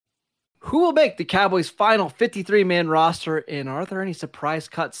Who will make the Cowboys' final 53-man roster, and are there any surprise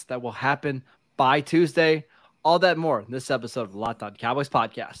cuts that will happen by Tuesday? All that more in this episode of the Locked On Cowboys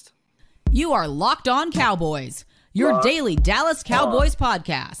podcast. You are Locked On Cowboys, your daily Dallas Cowboys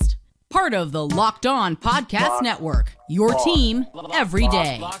podcast. Part of the Locked On Podcast Network, your team every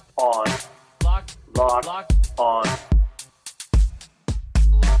day. Locked on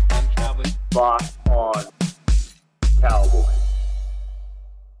Cowboys.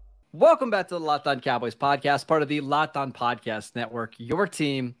 Welcome back to the Locked On Cowboys podcast, part of the Locked On Podcast Network, your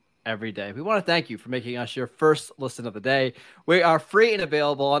team every day. We want to thank you for making us your first listen of the day. We are free and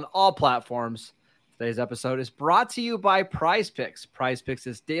available on all platforms. Today's episode is brought to you by Prize Picks. Prize Picks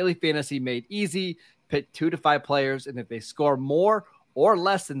is daily fantasy made easy. Pick 2 to 5 players, and if they score more or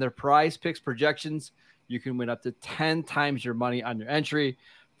less than their Prize Picks projections, you can win up to 10 times your money on your entry.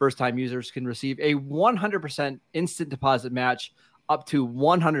 First-time users can receive a 100% instant deposit match up to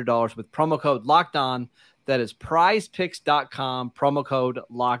 $100 with promo code LOCKEDON. That is prizepicks.com, promo code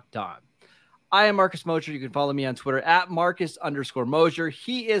LOCKEDON. I am Marcus Mosher. You can follow me on Twitter at Marcus_Mosher.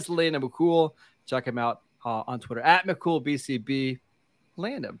 He is Landon McCool. Check him out on Twitter at McCoolBCB.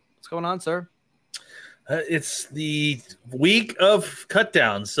 Landon, what's going on, sir? It's the week of cut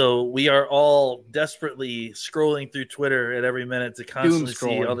down, so we are all desperately scrolling through Twitter at every minute to constantly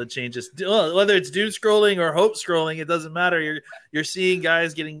see all the changes. Whether it's doom scrolling or hope scrolling, it doesn't matter. You're seeing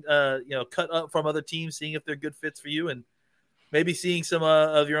guys getting cut up from other teams, seeing if they're good fits for you, and maybe seeing some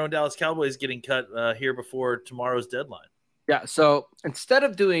of your own Dallas Cowboys getting cut here before tomorrow's deadline. Yeah, so instead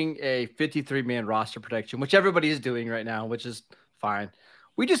of doing a 53-man roster prediction, which everybody is doing right now, which is fine,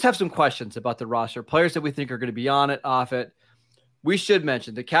 we just have some questions about the roster, players that we think are going to be on it, off it. We should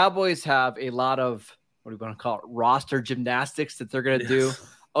mention the Cowboys have a lot of, what do we want to call it, roster gymnastics that they're going to do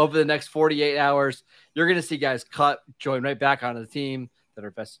over the next 48 hours. You're going to see guys cut, join right back onto the team that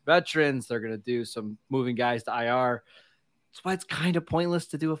are vested veterans. They're going to do some moving guys to IR. That's why it's kind of pointless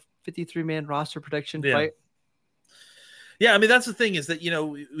to do a 53-man roster prediction fight. Yeah, I mean, that's the thing is that,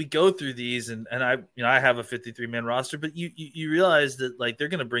 we go through these and I have a 53-man roster, but you realize that, like, they're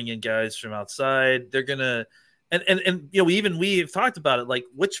going to bring in guys from outside. They're going to and we've talked about it, like,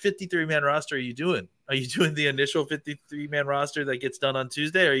 which 53-man roster are you doing? Are you doing the initial 53-man roster that gets done on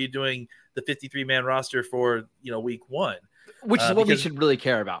Tuesday? Or are you doing the 53-man roster for, week one? Which is what we should really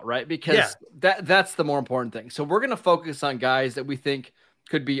care about, right? Because that's the more important thing. So we're going to focus on guys that we think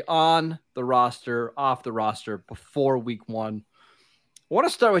could be on the roster, off the roster before week one. I want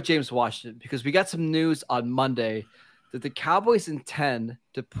to start with James Washington because we got some news on Monday that the Cowboys intend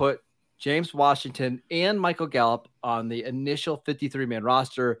to put James Washington and Michael Gallup on the initial 53-man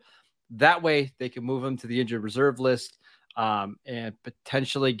roster. That way they can move them to the injured reserve list and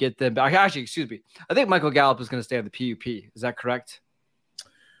potentially get them back. Actually, excuse me. I think Michael Gallup is going to stay on the PUP. Is that correct?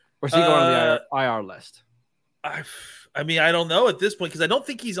 Or is he going on the IR list? I mean, I don't know at this point because I don't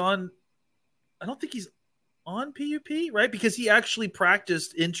think he's on PUP, right? Because he actually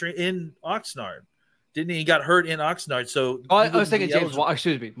practiced in Oxnard, didn't he? He got hurt in Oxnard, so I was thinking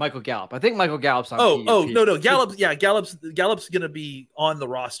Michael Gallup. I think Michael Gallup's on. PUP. No, Gallup's going to be on the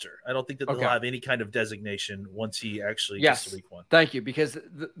roster. I don't think that they'll have any kind of designation once he actually gets to week one. Thank you, because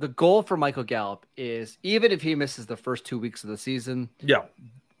the goal for Michael Gallup is even if he misses the first 2 weeks of the season,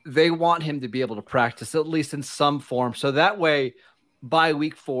 they want him to be able to practice at least in some form. So that way by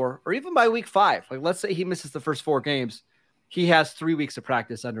week 4 or even by week 5, like let's say he misses the first 4 games, he has 3 weeks of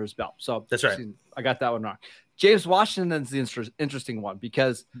practice under his belt. So that's right. I got that one wrong. James Washington's the interesting one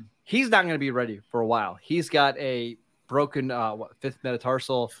because he's not going to be ready for a while. He's got a broken 5th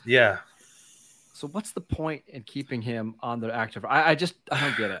metatarsal. Yeah. So what's the point in keeping him on the active? I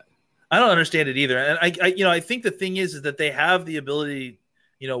don't get it. I don't understand it either. And I think the thing is that they have the ability,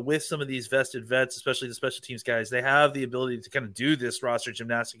 with some of these vested vets, especially the special teams guys, they have the ability to kind of do this roster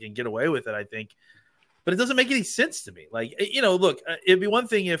gymnastic and get away with it, I think. But it doesn't make any sense to me. Like, look, it'd be one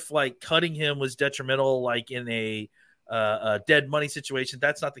thing if, like, cutting him was detrimental, like in a dead money situation.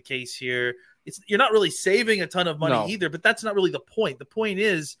 That's not the case here. You're not really saving a ton of money either, but that's not really the point. The point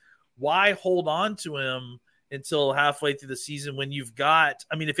is, why hold on to him until halfway through the season when you've got,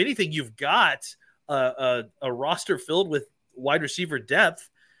 I mean, if anything, you've got a roster filled with wide receiver depth.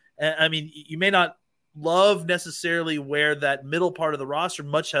 I mean, you may not love necessarily where that middle part of the roster,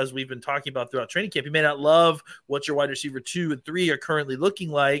 much as we've been talking about throughout training camp. You may not love what your wide receiver 2 and 3 are currently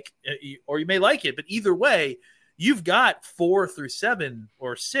looking like, or you may like it. But either way, you've got 4 through 7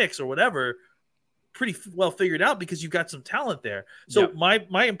 or 6 or whatever pretty well figured out because you've got some talent there. So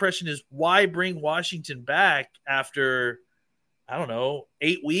my impression is, why bring Washington back after, I don't know,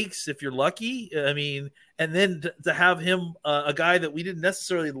 8 weeks if you're lucky? I mean, and then to have him, a guy that we didn't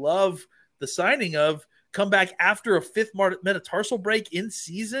necessarily love the signing of come back after a fifth metatarsal break in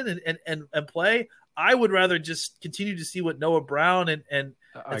season and play. I would rather just continue to see what Noah Brown and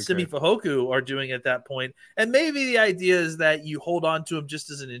Simi Fehoko are doing at that point. And maybe the idea is that you hold on to him just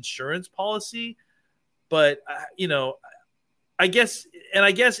as an insurance policy. But, I guess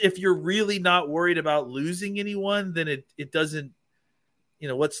if you're really not worried about losing anyone, then it doesn't,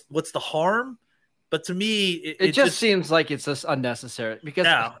 what's the harm? But to me, it just seems like it's just unnecessary because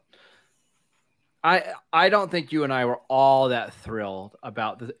I don't think you and I were all that thrilled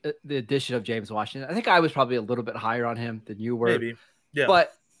about the addition of James Washington. I think I was probably a little bit higher on him than you were. Maybe. Yeah.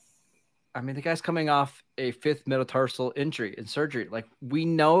 But I mean, the guy's coming off a fifth metatarsal injury in surgery. Like, we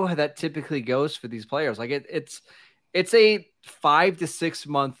know how that typically goes for these players. Like it's a 5 to 6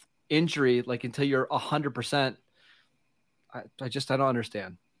 month injury, like until you're 100%. I don't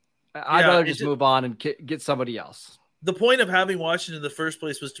understand. I'd rather just move on and get somebody else. The point of having Washington in the first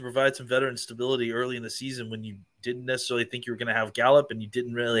place was to provide some veteran stability early in the season when you didn't necessarily think you were going to have Gallup and you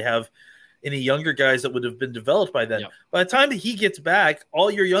didn't really have any younger guys that would have been developed by then. Yep. By the time that he gets back,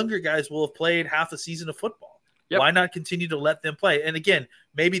 all your younger guys will have played half a season of football. Yep. Why not continue to let them play? And again,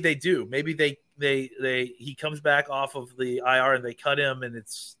 maybe they do. Maybe he comes back off of the IR and they cut him and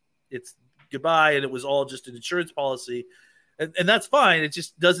it's goodbye and it was all just an insurance policy. And that's fine. It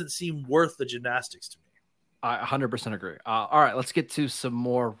just doesn't seem worth the gymnastics to me. I 100% agree. All right, let's get to some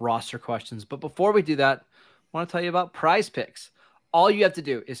more roster questions. But before we do that, I want to tell you about Prize Picks. All you have to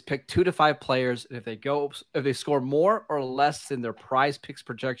do is pick 2 to 5 players. And if they score more or less than their Prize Picks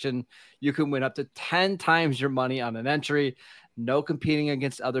projection, you can win up to 10 times your money on an entry. No competing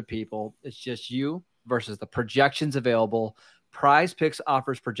against other people. It's just you versus the projections available. Prize Picks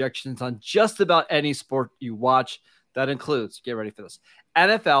offers projections on just about any sport you watch. That includes, get ready for this,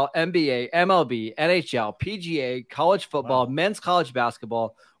 NFL, NBA, MLB, NHL, PGA, college football, men's college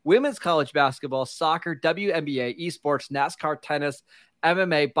basketball, women's college basketball, soccer, WNBA, esports, NASCAR, tennis,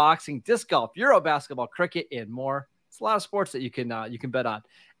 MMA, boxing, disc golf, Euro basketball, cricket, and more. It's a lot of sports that you can bet on.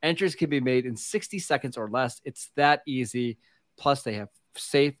 Entries can be made in 60 seconds or less. It's that easy. Plus, they have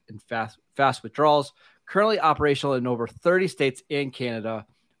safe and fast withdrawals. Currently operational in over 30 states and Canada.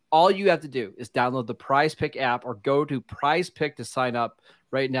 All you have to do is download the Prize Pick app or go to Prize Pick to sign up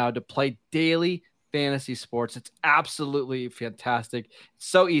right now to play daily fantasy sports. It's absolutely fantastic. It's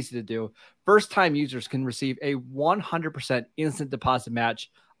so easy to do. First-time users can receive a 100% instant deposit match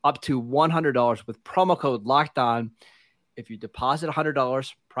up to $100 with promo code LOCKEDON. If you deposit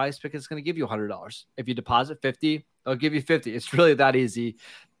 $100, Prize Pick is going to give you $100. If you deposit $50, they'll give you $50. It's really that easy.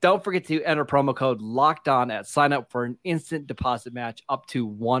 Don't forget to enter promo code LOCKEDON at sign up for an instant deposit match up to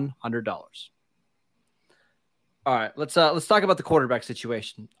 $100. All right, let's talk about the quarterback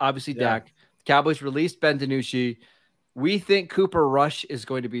situation. Obviously, Dak. The Cowboys released Ben DiNucci. We think Cooper Rush is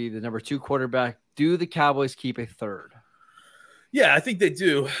going to be the number 2 quarterback. Do the Cowboys keep a third? Yeah, I think they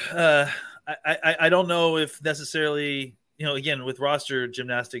do. I don't know if necessarily, again, with roster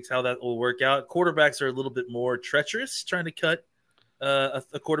gymnastics, how that will work out. Quarterbacks are a little bit more treacherous trying to cut a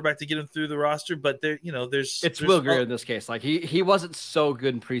quarterback to get him through the roster, but there's Will Grier in this case. Like he wasn't so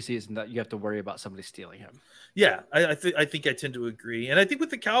good in preseason that you have to worry about somebody stealing him. Yeah, I think I tend to agree, and I think with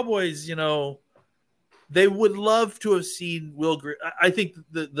the Cowboys, they would love to have seen Will Grier. I think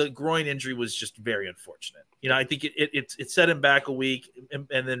the groin injury was just very unfortunate. I think it set him back a week,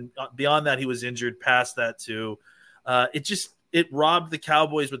 and then beyond that, he was injured. Past that too, it robbed the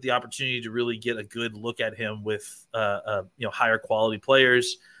Cowboys with the opportunity to really get a good look at him with higher quality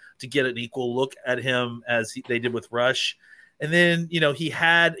players, to get an equal look at him as they did with Rush. And then,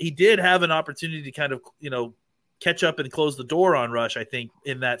 he did have an opportunity to kind of, catch up and close the door on Rush, I think,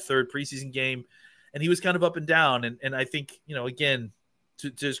 in that third preseason game. And he was kind of up and down. And I think, again,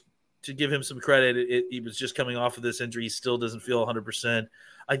 to give him some credit, he was just coming off of this injury. He still doesn't feel 100%.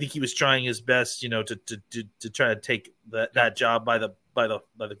 I think he was trying his best, to try to take that job by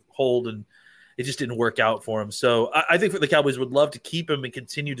the hold, and it just didn't work out for him. So I think the Cowboys would love to keep him and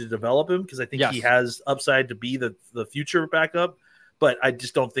continue to develop him, because I think he has upside to be the future backup. But I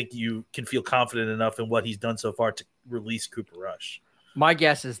just don't think you can feel confident enough in what he's done so far to release Cooper Rush. My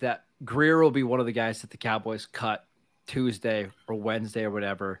guess is that Grier will be one of the guys that the Cowboys cut Tuesday or Wednesday or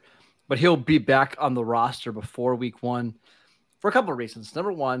whatever, but he'll be back on the roster before week 1 for a couple of reasons.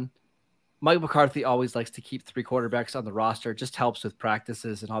 Number one, Mike McCarthy always likes to keep 3 quarterbacks on the roster. It just helps with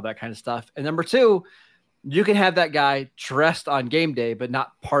practices and all that kind of stuff. And number 2, you can have that guy dressed on game day, but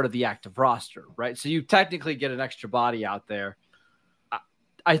not part of the active roster, right? So you technically get an extra body out there.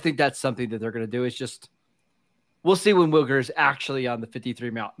 I think that's something that they're going to do. Is just, we'll see when Will Grier is actually on the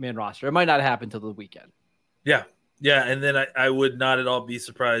 53-man roster. It might not happen till the weekend. Yeah. Yeah, and then I would not at all be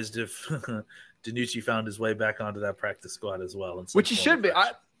surprised if DiNucci found his way back onto that practice squad as well. Which he should be.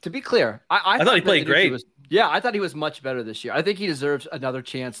 To be clear, I thought he played great. I thought he was much better this year. I think he deserves another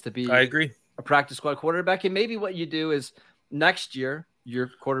chance to be I agree. a practice squad quarterback. And maybe what you do is next year, your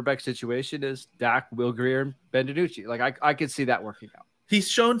quarterback situation is Dak, Will Grier, and Ben DiNucci. Like I could see that working out. He's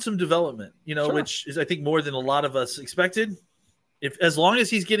shown some development, Sure. which is I think more than a lot of us expected. As long as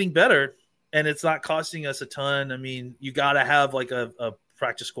he's getting better and it's not costing us a ton, I mean, you got to have like a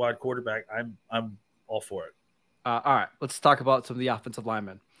practice squad quarterback. I'm all for it. All right, let's talk about some of the offensive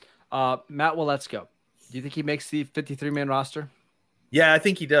linemen. Matt Waletzko, do you think he makes the 53-man roster? Yeah, I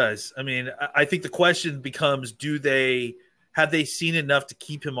think he does. I mean, I think the question becomes, have they seen enough to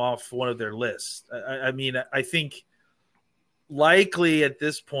keep him off one of their lists? I mean, I think likely at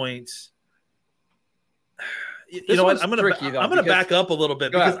this point, you know what? I'm going to back up a little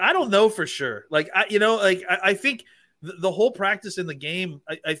bit because I don't know for sure. Like, I think the whole practice in the game,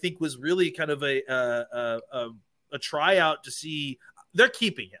 I think was really kind of a tryout to see they're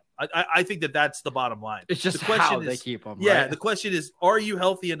keeping him. I think that's the bottom line. It's just how they keep him. Yeah. Right? The question is, are you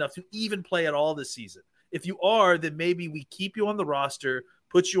healthy enough to even play at all this season? If you are, then maybe we keep you on the roster,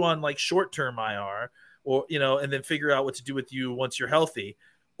 put you on like short-term IR or, and then figure out what to do with you once you're healthy.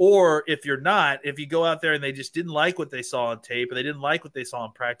 Or if you're not, if you go out there and they just didn't like what they saw on tape or they didn't like what they saw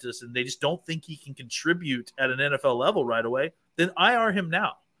in practice and they just don't think he can contribute at an NFL level right away, then IR him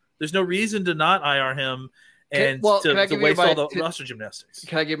now. There's no reason to not IR him and to waste all the roster gymnastics.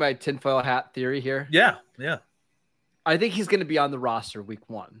 Can I give my tinfoil hat theory here? Yeah. I think he's going to be on the roster week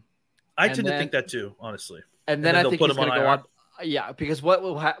 1. I tend to think that too, honestly. And then I think he's going to go on. Yeah, because what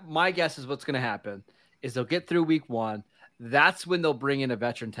will my guess is what's going to happen is they'll get through week 1. That's when they'll bring in a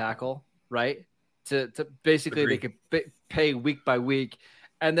veteran tackle, right? To basically they could pay week by week.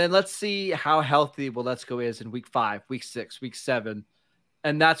 And then let's see how healthy Waletzko is in week 5, week 6, week 7.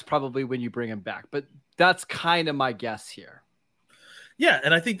 And that's probably when you bring him back. But that's kind of my guess here. Yeah,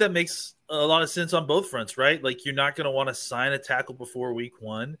 and I think that makes a lot of sense on both fronts, right? Like you're not going to want to sign a tackle before week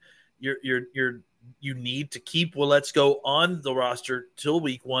 1. You need to keep Waletzko on the roster till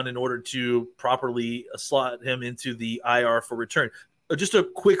week 1 in order to properly slot him into the IR for return. Just a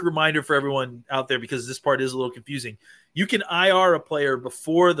quick reminder for everyone out there, because this part is a little confusing. You can IR a player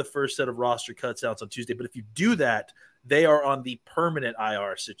before the first set of roster cuts out on Tuesday, but if you do that, they are on the permanent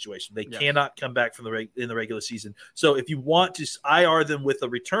IR situation. They cannot come back from in the regular season. So if you want to IR them with a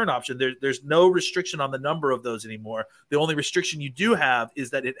return option, there's no restriction on the number of those anymore. The only restriction you do have is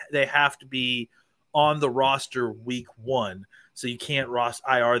that they have to be on the roster week 1. So you can't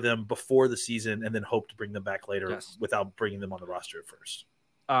IR them before the season and then hope to bring them back later without bringing them on the roster at first.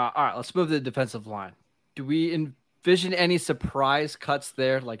 All right, let's move to the defensive line. Do we envision any surprise cuts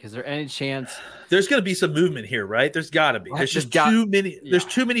there? Like, is there any chance there's going to be some movement here, right? There's got to be. There's just too many. Yeah. There's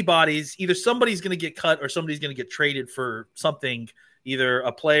too many bodies. Either somebody's going to get cut or somebody's going to get traded for something, either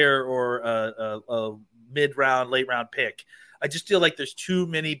a player or a mid-round, late-round pick. I just feel like there's too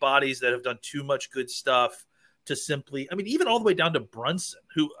many bodies that have done too much good stuff to simply, I mean, even all the way down to Brunson,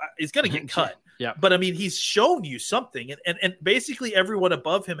 who is going to get cut. Yeah. But I mean, he's shown you something. And basically everyone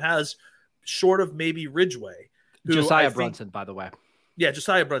above him has, short of maybe Ridgeway. Josiah Brunson, by the way. Yeah,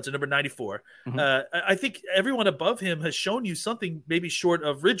 Josiah Brunson, number 94. Mm-hmm. I think everyone above him has shown you something maybe short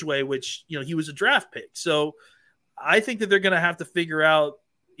of Ridgeway, which, he was a draft pick. So I think that they're going to have to figure out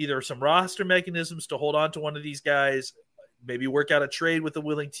either some roster mechanisms to hold on to one of these guys, maybe work out a trade with a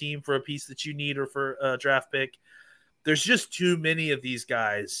willing team for a piece that you need or for a draft pick. There's just too many of these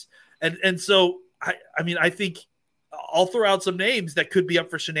guys. And so, I think I'll throw out some names that could be up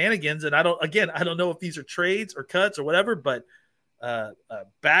for shenanigans. And I don't know if these are trades or cuts or whatever, but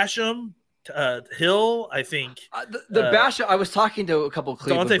Basham, Hill, I think. The Basham, I was talking to a couple of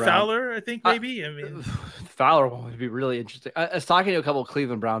Cleveland Dante Brown. Fowler, I think maybe. Fowler would be really interesting. I was talking to a couple of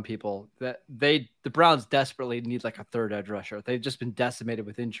Cleveland Brown people that the Browns desperately need like a third edge rusher. They've just been decimated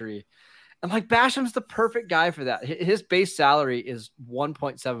with injury. And like Basham's the perfect guy for that. His base salary is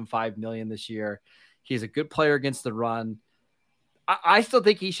 $1.75 million this year. He's a good player against the run. I still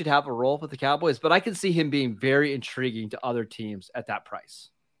think he should have a role with the Cowboys, but I can see him being very intriguing to other teams at that price.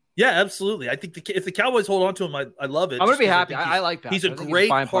 Yeah, absolutely. I think if the Cowboys hold on to him, I love it. I'm going to be happy. I like that. He's a great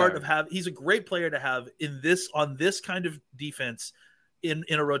part of he's a great player to have on this kind of defense in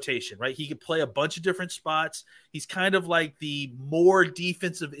a rotation, right? He could play a bunch of different spots. He's kind of like the more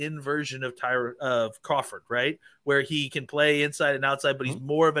defensive end version of Crawford, right? Where he can play inside and outside, but he's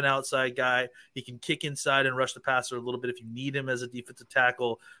more of an outside guy. He can kick inside and rush the passer a little bit if you need him as a defensive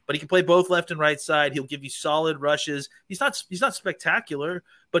tackle, but he can play both left and right side. He'll give you solid rushes. He's not spectacular,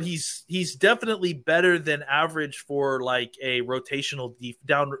 but he's definitely better than average for like a rotational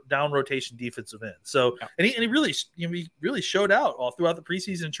down rotation defensive end. So and he really he really showed out all throughout the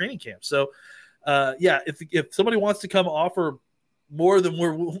preseason and training camp. So if somebody wants to come offer more than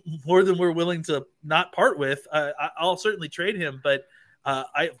we're willing to not part with, I'll certainly trade him. But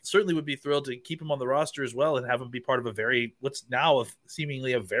I certainly would be thrilled to keep him on the roster as well and have him be part of what's now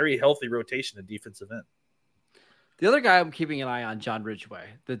seemingly a very healthy rotation of defensive end. The other guy I'm keeping an eye on, John Ridgeway,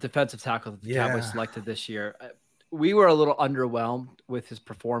 the defensive tackle that the Cowboys selected this year. We were a little underwhelmed with his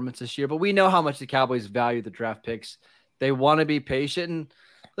performance this year, but we know how much the Cowboys value the draft picks. They want to be patient. And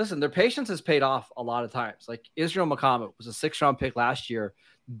listen, their patience has paid off a lot of times. Like Israel Muhammad was a 6th-round pick last year,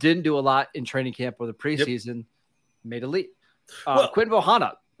 didn't do a lot in training camp or the preseason, made a leap. Quinn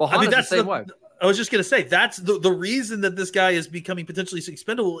Bohanna. That's the same way. I was just going to say, that's the reason that this guy is becoming potentially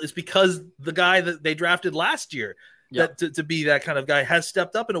expendable is because the guy that they drafted last year to be that kind of guy has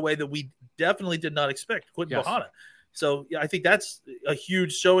stepped up in a way that we definitely did not expect, Quentin Bohanna. So I think that's a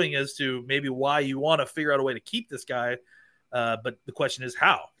huge showing as to maybe why you want to figure out a way to keep this guy. But the question is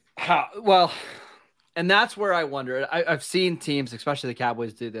how? Well, and that's where I wonder. I've seen teams, especially the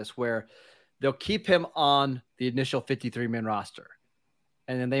Cowboys, do this where they'll keep him on the initial 53-man roster.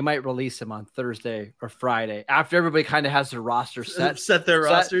 And then they might release him on Thursday or Friday after everybody kind of has their roster set their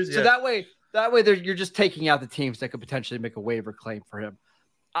rosters. So that way you're just taking out the teams that could potentially make a waiver claim for him.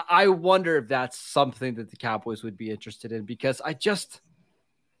 I wonder if that's something that the Cowboys would be interested in, because I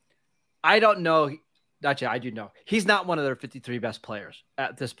don't know. Actually, I do know he's not one of their 53 best players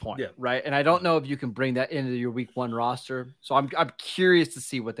at this point. Right. And I don't know if you can bring that into your week 1 roster. So I'm curious to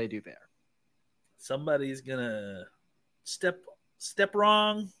see what they do there. Somebody's going to step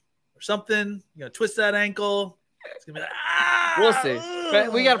wrong or something, twist that ankle. It's gonna be like, we'll see.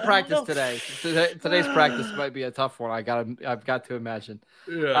 But we got to practice today. Today's practice might be a tough one. I've got to imagine.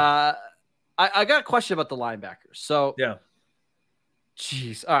 I got a question about the linebackers. So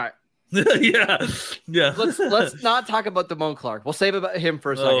geez. All right. Let's not talk about Damone Clark. We'll save about him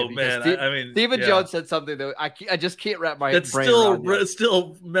for a second. Oh man, Stephen Jones said something that I just can't wrap my brain around. It's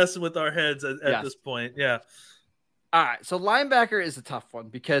still messing with our heads at this point. Yeah. All right, so linebacker is a tough one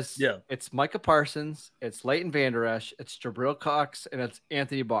because it's Micah Parsons, it's Leighton Vander Esch, it's Jabril Cox, and it's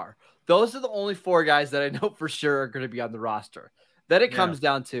Anthony Barr. Those are the only 4 guys that I know for sure are going to be on the roster. Then it comes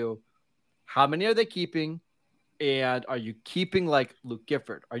down to how many are they keeping, and are you keeping like Luke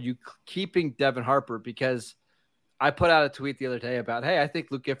Gifford? Are you keeping Devin Harper? Because I put out a tweet the other day about, hey, I think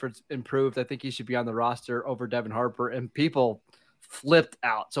Luke Gifford's improved. I think he should be on the roster over Devin Harper, and people flipped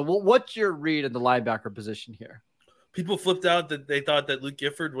out. So what's your read in the linebacker position here? People flipped out that they thought that Luke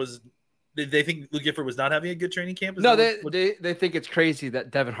Gifford was – they think Luke Gifford was not having a good training camp? No, they think it's crazy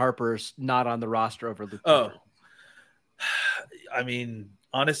that Devin Harper's not on the roster over Luke Gifford. I mean,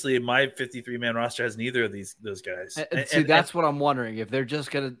 honestly, my 53-man roster has neither of those guys. And that's what I'm wondering, if they're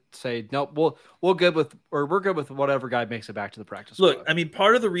just going to say, nope, we're good with whatever guy makes it back to the practice squad. Look, I mean,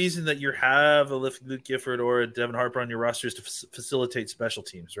 part of the reason that you have a Luke Gifford or a Devin Harper on your roster is to facilitate special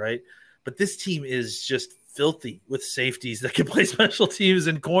teams, right? But this team is just filthy with safeties that can play special teams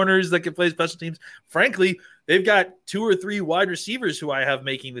and corners that can play special teams. Frankly, they've got 2 or 3 wide receivers who I have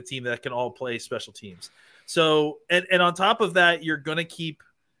making the team that can all play special teams. So, and on top of that, you're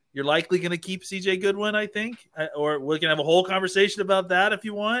likely going to keep CJ Goodwin, I think, or we can have a whole conversation about that if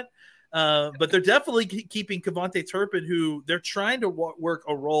you want. But they're definitely keeping Kevontae Turpin, who they're trying to work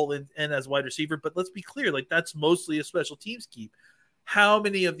a role in as wide receiver. But let's be clear, like that's mostly a special teams keep. How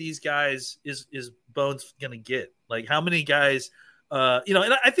many of these guys is Bones going to get? Like how many guys, and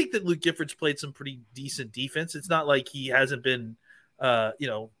I think that Luke Gifford's played some pretty decent defense. It's not like he hasn't been,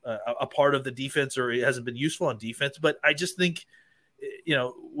 a part of the defense or he hasn't been useful on defense. But I just think,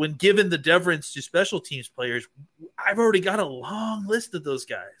 when given the deference to special teams players, I've already got a long list of those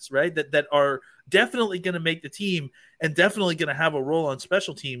guys, right? That are definitely going to make the team and definitely going to have a role on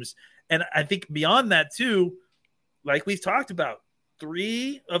special teams. And I think beyond that too, like we've talked about,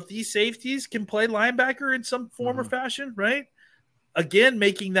 3 of these safeties can play linebacker in some form or fashion, right? Again,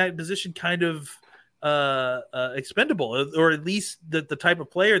 making that position kind of expendable, or at least the type of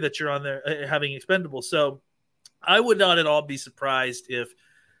player that you're on there having expendable. So I would not at all be surprised if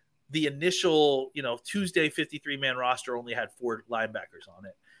the initial, Tuesday 53-man roster only had 4 linebackers on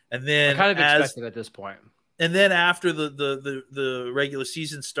it. And then I kind of expected at this point. And then after the regular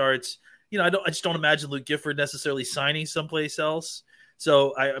season starts, I just don't imagine Luke Gifford necessarily signing someplace else.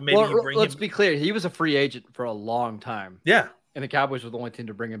 So let's be clear. He was a free agent for a long time. Yeah. And the Cowboys were the only team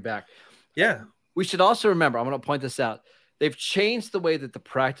to bring him back. Yeah. We should also remember, I'm going to point this out. They've changed the way that the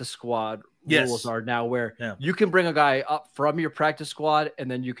practice squad rules are now, where you can bring a guy up from your practice squad and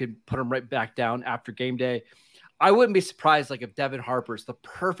then you can put him right back down after game day. I wouldn't be surprised like if Devin Harper's the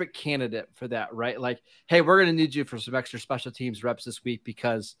perfect candidate for that, right? Like, hey, we're going to need you for some extra special teams reps this week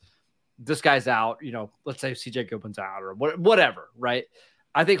because this guy's out, let's say CJ Goodwin's out or whatever, right?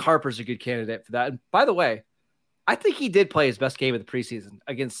 I think Harper's a good candidate for that. And by the way, I think he did play his best game of the preseason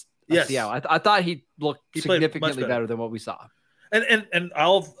against Seattle. I thought he looked significantly better than what we saw. And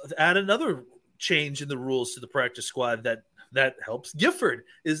I'll add another change in the rules to the practice squad that helps Gifford,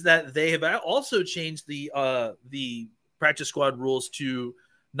 is that they have also changed the practice squad rules to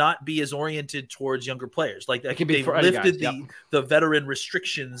not be as oriented towards younger players. Like they've lifted the veteran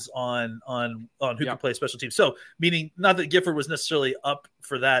restrictions on who can play special teams. So meaning not that Gifford was necessarily up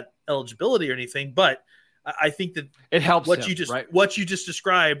for that eligibility or anything, but I think that it helps what you just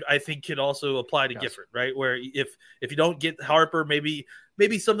described, I think can also apply to Gifford, right? Where if you don't get Harper, maybe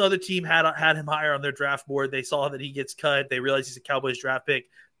some other team had him higher on their draft board. They saw that he gets cut. They realize he's a Cowboys draft pick.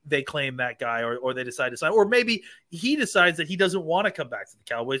 They claim that guy, or they decide to sign, or maybe he decides that he doesn't want to come back to the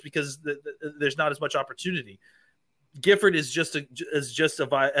Cowboys because there's not as much opportunity. Gifford is just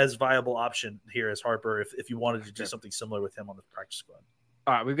as viable option here as Harper if you wanted to do something similar with him on the practice squad.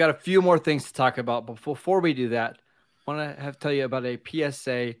 All right, we've got a few more things to talk about, but before we do that, I want to tell you about a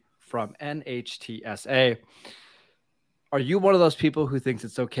PSA from NHTSA. Are you one of those people who thinks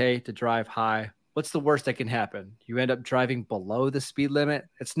it's okay to drive high? What's the worst that can happen? You end up driving below the speed limit?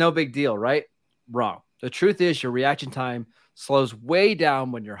 It's no big deal, right? Wrong. The truth is your reaction time slows way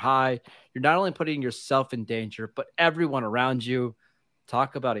down when you're high. You're not only putting yourself in danger, but everyone around you.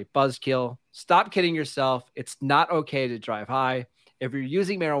 Talk about a buzzkill. Stop kidding yourself. It's not okay to drive high. If you're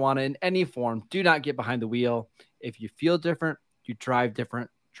using marijuana in any form, do not get behind the wheel. If you feel different, you drive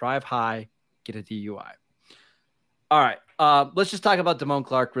different. Drive high, get a DUI. All right, let's just talk about Damone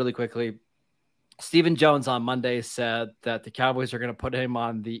Clark really quickly. Stephen Jones on Monday said that the Cowboys are going to put him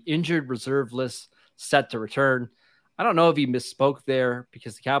on the injured reserve list set to return. I don't know if he misspoke there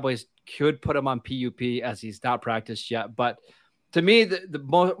because the Cowboys could put him on PUP as he's not practiced yet. But to me, the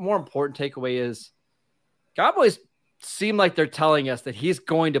more important takeaway is Cowboys seem like they're telling us that he's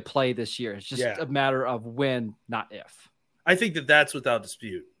going to play this year. It's just a matter of when, not if. I think that's without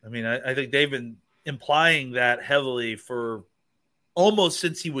dispute. I mean, I think they've been implying that heavily for almost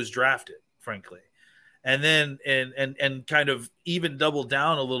since he was drafted, frankly. And then and kind of even doubled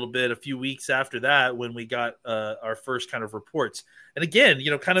down a little bit a few weeks after that when we got our first kind of reports. And again,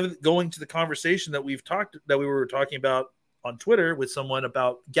 kind of going to the conversation that we were talking about on Twitter with someone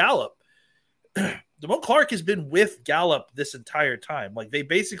about Gallup. Damone Clark has been with Gallup this entire time. Like they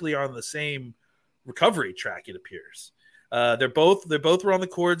basically are on the same recovery track, it appears. They're both were on the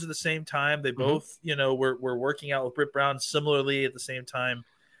cords at the same time. They both, were working out with Britt Brown similarly at the same time.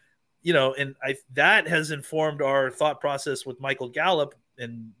 And that has informed our thought process with Michael Gallup,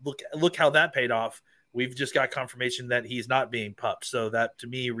 and look how that paid off. We've just got confirmation that he's not being pupped. So that to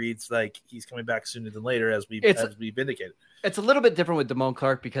me reads like he's coming back sooner than later, as we've indicated. It's a little bit different with Damone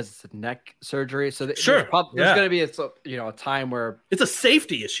Clark because it's a neck surgery. So there's going to be a time where it's a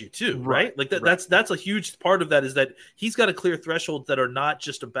safety issue too, right? Like that's a huge part of that, is that he's got to clear thresholds that are not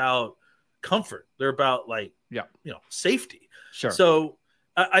just about comfort. They're about safety. Sure. So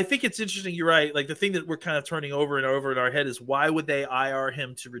I think it's interesting. You're right. Like the thing that we're kind of turning over and over in our head is why would they IR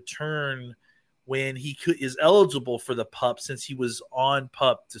him to return when he is eligible for the PUP, since he was on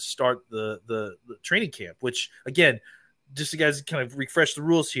PUP to start the training camp, which again, just to guys kind of refresh the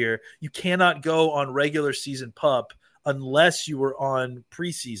rules here, you cannot go on regular season PUP unless you were on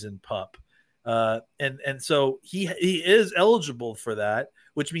preseason PUP. And so he is eligible for that,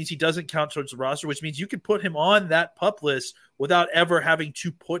 which means he doesn't count towards the roster, which means you can put him on that PUP list without ever having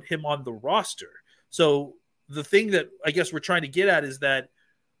to put him on the roster. So the thing that I guess we're trying to get at is that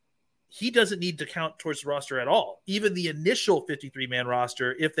he doesn't need to count towards the roster at all, even the initial 53-man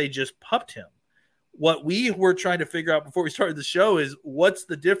roster, if they just pupped him. What we were trying to figure out before we started the show is what's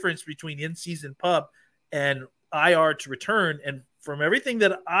the difference between in-season PUP and IR to return. And from everything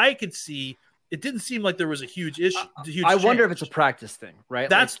that I could see, it didn't seem like there was a huge issue. I wonder if it's a practice thing, right?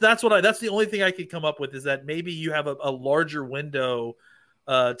 That's the only thing I could come up with, is that maybe you have a larger window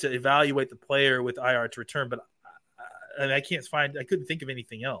to evaluate the player with IR to return. But I couldn't think of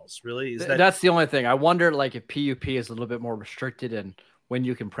anything else really. That's the only thing. I wonder like if PUP is a little bit more restricted and when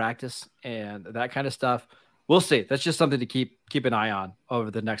you can practice and that kind of stuff. We'll see. That's just something to keep an eye on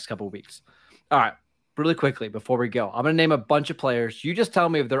over the next couple of weeks. All right. Really quickly before we go, I'm going to name a bunch of players. You just tell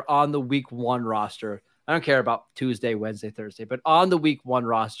me if they're on the week 1 roster. I don't care about Tuesday, Wednesday, Thursday, but on the week 1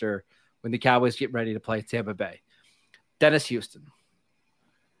 roster when the Cowboys get ready to play Tampa Bay. Dennis Houston.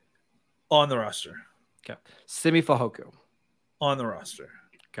 On the roster. Okay. Simi Fehoko. On the roster.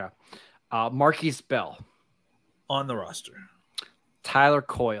 Okay. Marquise Bell. On the roster. Tyler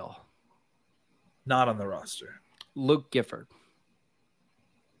Coyle. Not on the roster. Luke Gifford.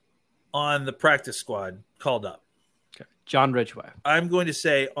 On the practice squad, called up. Okay. John Ridgeway. I'm going to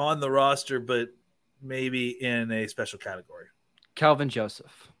say on the roster, but maybe in a special category. Calvin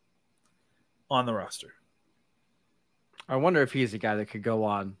Joseph. On the roster. I wonder if he's a guy that could go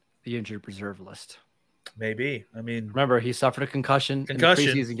on the injured reserve list. Maybe. I mean, remember, he suffered a concussion in the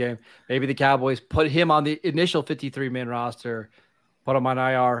preseason game. Maybe the Cowboys put him on the initial 53-man roster, put him on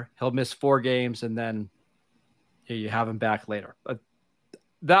IR. He'll miss 4 games, and then you have him back later. But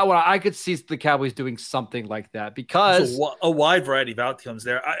that one, I could see the Cowboys doing something like that because a wide variety of outcomes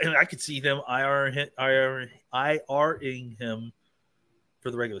there. I could see them IRing him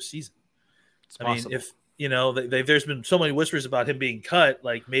for the regular season. I mean, if there's been so many whispers about him being cut,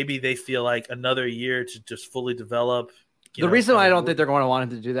 like maybe they feel like another year to just fully develop. The reason why I don't think they're going to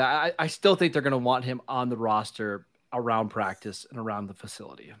want him to do that, I still think they're going to want him on the roster around practice and around the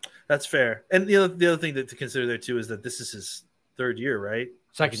facility. That's fair. And the other thing to consider there too is that this is his 3rd year, right?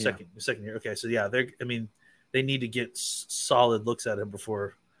 Second year. Okay, so yeah, they need to get solid looks at him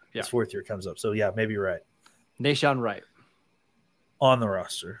before his 4th year comes up. So yeah, maybe you're right. Nahshon Wright on the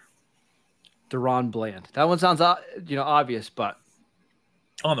roster. DaRon Bland. That one sounds obvious, but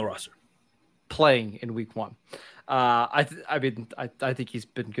on the roster, playing in week 1. I think he's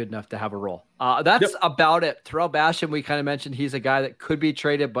been good enough to have a role. That's about it. Terrell Basham, we kind of mentioned he's a guy that could be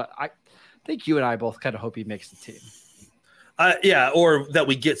traded, but I think you and I both kind of hope he makes the team. Or that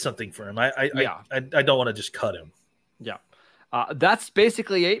we get something for him. I don't want to just cut him. Yeah. That's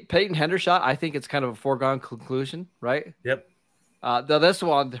basically it. Peyton Hendershot, I think it's kind of a foregone conclusion, right? Yep. This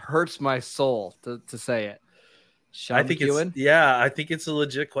one hurts my soul to say it. I think it's a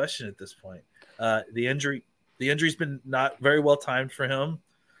legit question at this point. The injury's been not very well timed for him.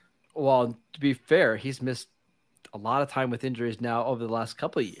 Well, to be fair, he's missed a lot of time with injuries now over the last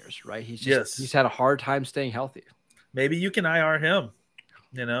couple of years, right? He's had a hard time staying healthy. Maybe you can IR him.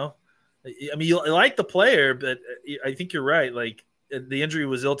 I mean, you like the player, but I think you're right. Like the injury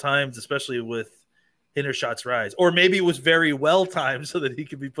was ill-timed, especially with Hendershot's rise, or maybe it was very well timed so that he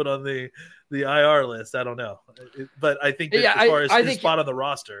could be put on the IR list. I don't know, but I think that as far as his spot on the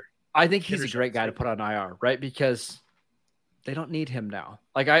roster, I think he's a great guy to put on IR, right? Because they don't need him now.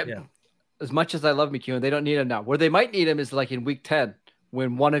 As much as I love McEwen, they don't need him now. Where they might need him is like in week 10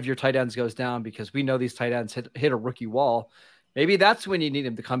 when one of your tight ends goes down, because we know these tight ends hit a rookie wall. Maybe that's when you need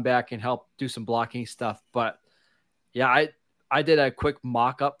him to come back and help do some blocking stuff. But yeah, I did a quick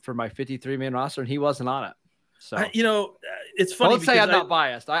mock-up for my 53-man roster, and he wasn't on it. So it's funny. Don't say I'm not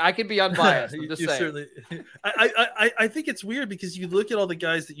biased. I can be unbiased. I'm just saying. Certainly, I think it's weird because you look at all the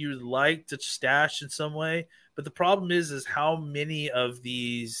guys that you like to stash in some way, but the problem is how many of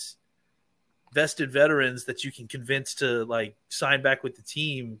these vested veterans that you can convince to like sign back with the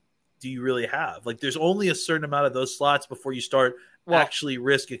team do you really have? Like, there's only a certain amount of those slots before you start actually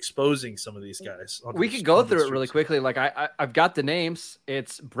risk exposing some of these guys. We could go through it really quickly. Like I've got the names.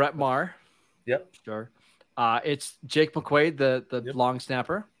 It's Brett Maher. Yep. Sure. It's Jake McQuaid, the long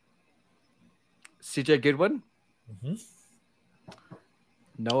snapper. CJ Goodwin. Mm-hmm.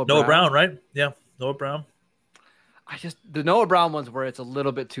 Noah Brown, right? Yeah. Noah Brown. The Noah Brown one's where it's a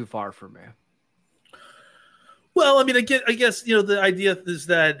little bit too far for me. Well, I mean, I guess, the idea is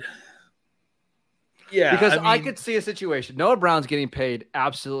that, because I could see a situation. Noah Brown's getting paid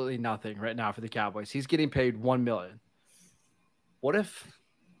absolutely nothing right now for the Cowboys. He's getting paid $1 million. What if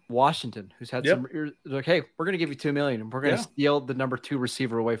Washington, who's had some, like, hey, we're going to give you $2 million, and we're going to steal the number 2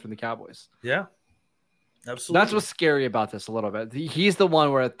 receiver away from the Cowboys? Yeah, absolutely. That's what's scary about this a little bit. He's the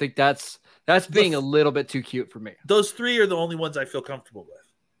one where I think that's being a little bit too cute for me. Those 3 are the only ones I feel comfortable with.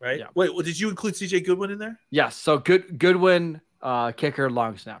 Right? Yeah. Wait, did you include CJ Goodwin in there? Yes. So Goodwin, kicker,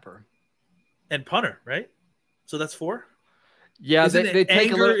 long snapper, and punter, right? So that's 4. Yeah, they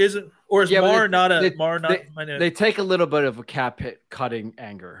take a little. Maher not? They take a little bit of a cap hit cutting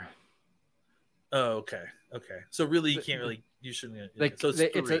Anger. Oh, okay. So really, you can't really. You shouldn't. So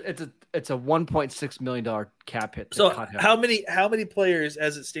it's a $1.6 million cap hit. So how many players,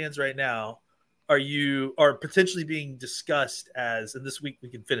 as it stands right now, are potentially being discussed as, and this week we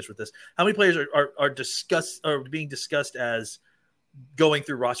can finish with this, how many players are being discussed as going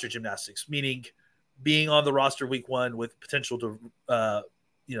through roster gymnastics, meaning being on the roster week 1 with potential to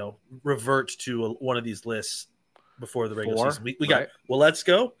revert to one of these lists before the regular season? We got, let's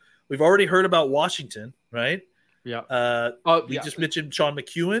go. We've already heard about Washington, right? Yeah. We just mentioned Sean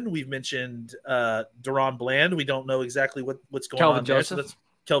McEwen. We've mentioned DaRon Bland. We don't know exactly what's going on there. So that's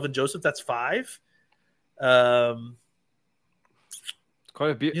Kelvin Joseph, that's 5. Quite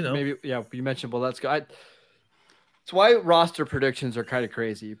a bit, maybe. Yeah, you mentioned. Well, let's go. It's why roster predictions are kind of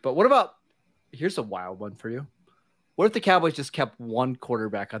crazy. But what about? Here's a wild one for you. What if the Cowboys just kept one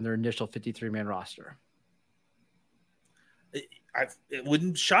quarterback on their initial 53-man roster? It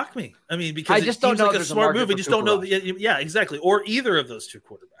wouldn't shock me. I mean, because I just don't know. Like a smart move. I just don't know. Yeah, exactly. Or either of those 2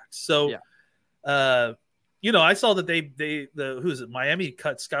 quarterbacks. So, I saw that who is it? Miami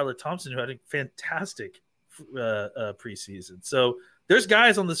cut Skylar Thompson, who had a fantastic preseason. So there's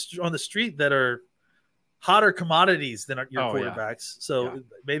guys on the street that are hotter commodities than your quarterbacks. So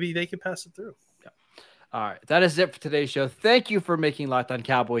maybe they can pass it through. All right. That is it for today's show. Thank you for making Locked On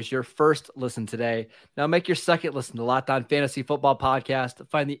Cowboys your first listen today. Now make your second listen to Locked On Fantasy Football Podcast.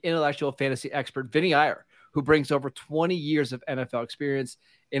 Find the intellectual fantasy expert, Vinny Iyer, who brings over 20 years of NFL experience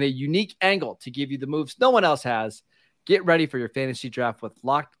in a unique angle to give you the moves no one else has. Get ready for your fantasy draft with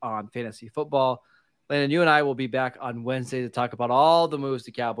Locked On Fantasy Football. Landon, you and I will be back on Wednesday to talk about all the moves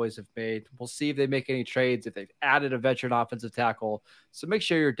the Cowboys have made. We'll see if they make any trades, if they've added a veteran offensive tackle. So make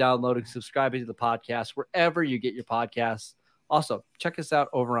sure you're downloading, subscribing to the podcast wherever you get your podcasts. Also, check us out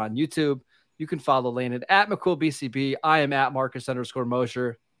over on YouTube. You can follow Landon at McCoolBCB. I am at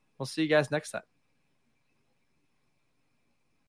Marcus_Mosher. We'll see you guys next time.